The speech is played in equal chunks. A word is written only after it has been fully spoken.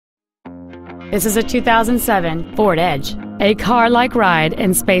This is a 2007 Ford Edge, a car-like ride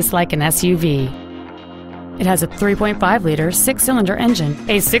and space like an SUV. It has a 3.5-liter six-cylinder engine,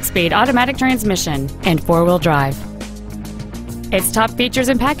 a 6-speed automatic transmission, and four-wheel drive. Its top features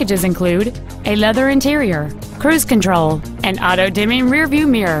and packages include a leather interior, cruise control, an auto-dimming rearview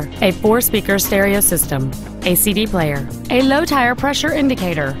mirror, a 4-speaker stereo system, a CD player, a low-tire pressure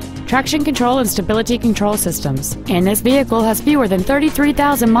indicator, traction control and stability control systems, and this vehicle has fewer than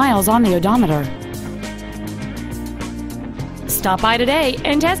 33,000 miles on the odometer. Stop by today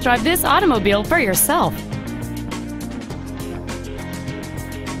and test drive this automobile for yourself.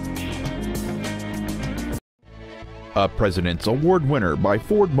 A President's Award winner by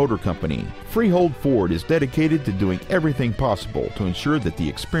Ford Motor Company, Freehold Ford is dedicated to doing everything possible to ensure that the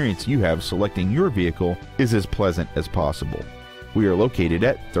experience you have selecting your vehicle is as pleasant as possible. We are located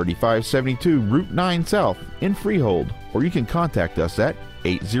at 3572 Route 9 South in Freehold, or you can contact us at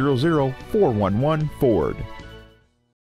 800-411-FORD.